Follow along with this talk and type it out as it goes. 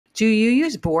Do you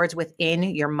use boards within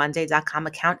your Monday.com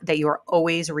account that you are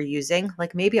always reusing,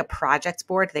 like maybe a project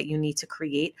board that you need to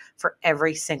create for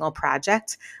every single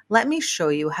project? Let me show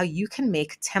you how you can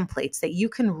make templates that you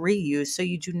can reuse so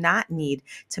you do not need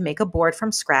to make a board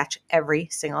from scratch every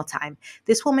single time.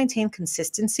 This will maintain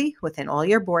consistency within all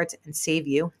your boards and save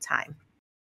you time.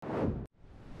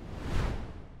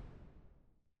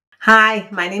 Hi,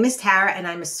 my name is Tara and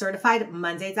I'm a certified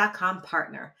Monday.com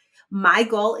partner. My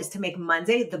goal is to make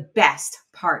Monday the best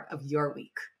part of your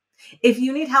week. If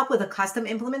you need help with a custom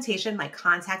implementation, my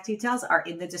contact details are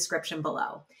in the description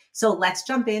below. So let's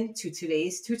jump into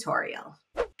today's tutorial.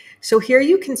 So here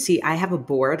you can see I have a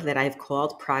board that I've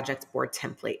called Project Board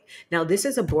Template. Now this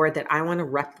is a board that I want to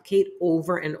replicate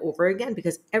over and over again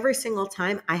because every single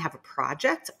time I have a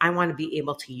project, I want to be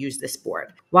able to use this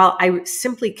board. While I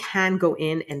simply can go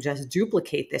in and just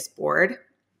duplicate this board,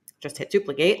 just hit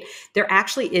duplicate, there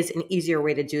actually is an easier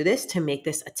way to do this to make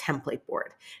this a template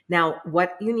board. Now,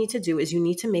 what you need to do is you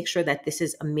need to make sure that this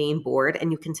is a main board,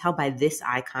 and you can tell by this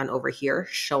icon over here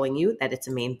showing you that it's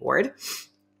a main board.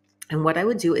 And what I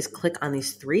would do is click on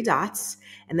these three dots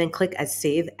and then click as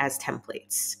Save as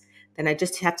Templates. Then I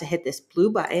just have to hit this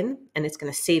blue button and it's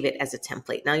going to save it as a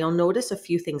template. Now you'll notice a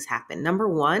few things happen. Number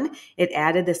one, it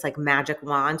added this like magic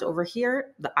wand over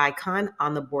here, the icon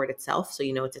on the board itself, so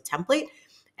you know it's a template.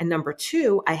 And number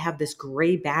two, I have this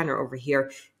gray banner over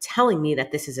here telling me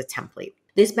that this is a template.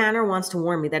 This banner wants to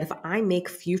warn me that if I make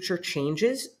future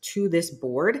changes to this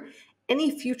board, any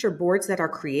future boards that are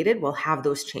created will have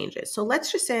those changes. So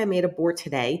let's just say I made a board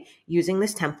today using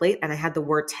this template and I had the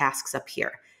word tasks up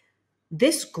here.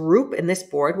 This group in this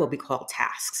board will be called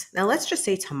tasks. Now let's just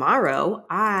say tomorrow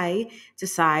I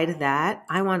decide that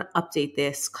I want to update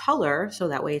this color so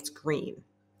that way it's green.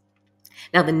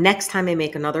 Now the next time I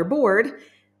make another board,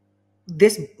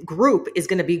 this group is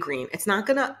going to be green. It's not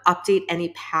going to update any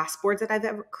past boards that I've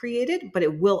ever created, but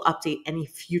it will update any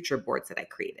future boards that I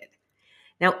created.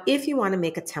 Now, if you want to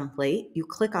make a template, you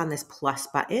click on this plus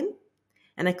button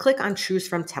and I click on choose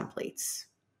from templates.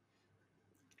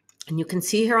 And you can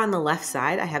see here on the left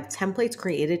side, I have templates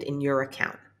created in your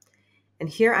account. And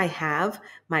here I have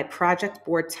my project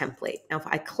board template. Now, if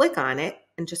I click on it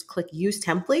and just click use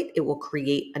template, it will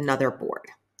create another board.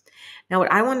 Now,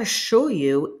 what I want to show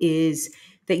you is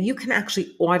that you can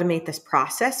actually automate this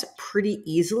process pretty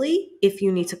easily if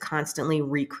you need to constantly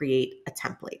recreate a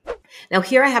template. Now,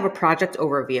 here I have a project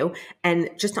overview, and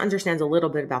just to understand a little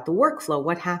bit about the workflow,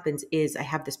 what happens is I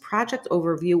have this project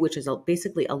overview, which is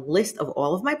basically a list of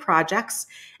all of my projects,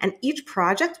 and each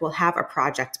project will have a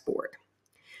project board.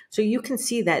 So you can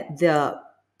see that the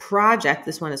project,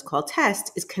 this one is called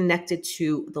test, is connected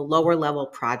to the lower level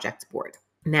project board.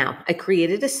 Now, I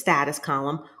created a status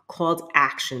column called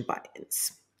action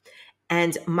buttons.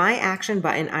 And my action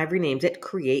button, I've renamed it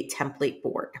create template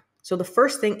board. So the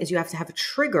first thing is you have to have a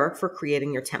trigger for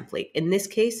creating your template. In this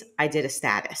case, I did a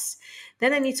status.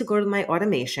 Then I need to go to my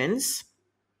automations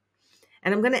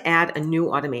and I'm going to add a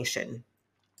new automation.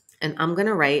 And I'm going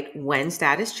to write when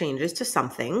status changes to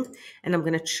something. And I'm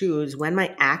going to choose when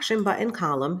my action button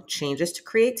column changes to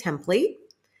create template.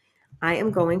 I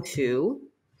am going to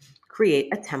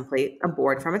create a template, a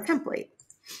board from a template.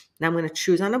 Now I'm going to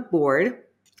choose on a board.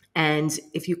 And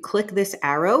if you click this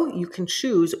arrow, you can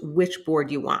choose which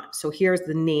board you want. So here's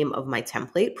the name of my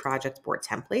template, project board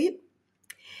template.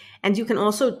 And you can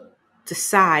also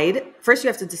decide, first you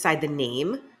have to decide the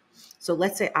name. So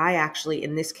let's say I actually,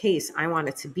 in this case, I want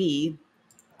it to be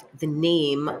the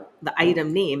name, the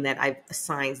item name that I've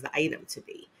assigned the item to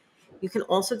be. You can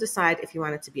also decide if you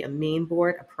want it to be a main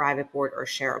board, a private board, or a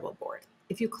shareable board.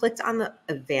 If you clicked on the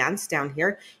advanced down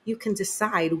here, you can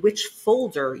decide which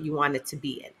folder you want it to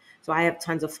be in. So I have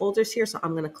tons of folders here, so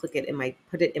I'm going to click it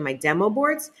put it in my demo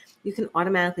boards. You can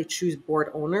automatically choose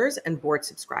board owners and board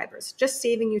subscribers, just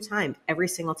saving you time every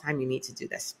single time you need to do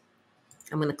this.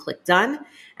 I'm going to click done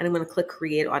and I'm going to click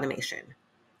create automation.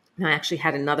 Now I actually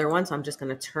had another one, so I'm just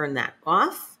going to turn that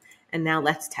off. And now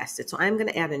let's test it. So I'm going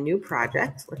to add a new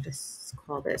project. Let's just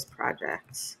call this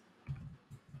project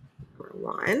number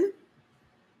 1.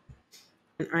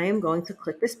 And I am going to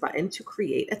click this button to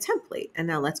create a template. And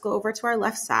now let's go over to our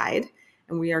left side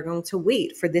and we are going to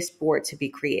wait for this board to be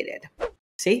created.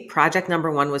 See, project number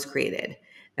 1 was created.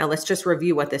 Now let's just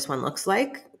review what this one looks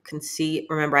like. You can see,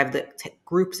 remember I have the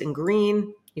groups in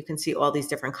green. You can see all these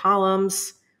different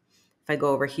columns. If I go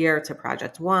over here to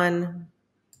project 1,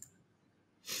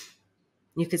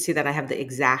 you can see that I have the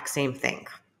exact same thing.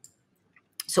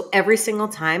 So every single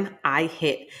time I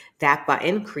hit that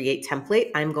button, create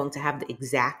template, I'm going to have the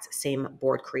exact same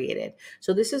board created.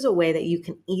 So this is a way that you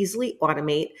can easily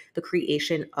automate the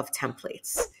creation of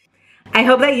templates. I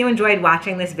hope that you enjoyed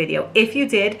watching this video. If you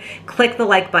did, click the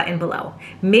like button below.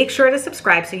 Make sure to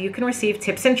subscribe so you can receive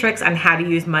tips and tricks on how to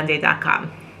use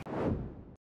Monday.com.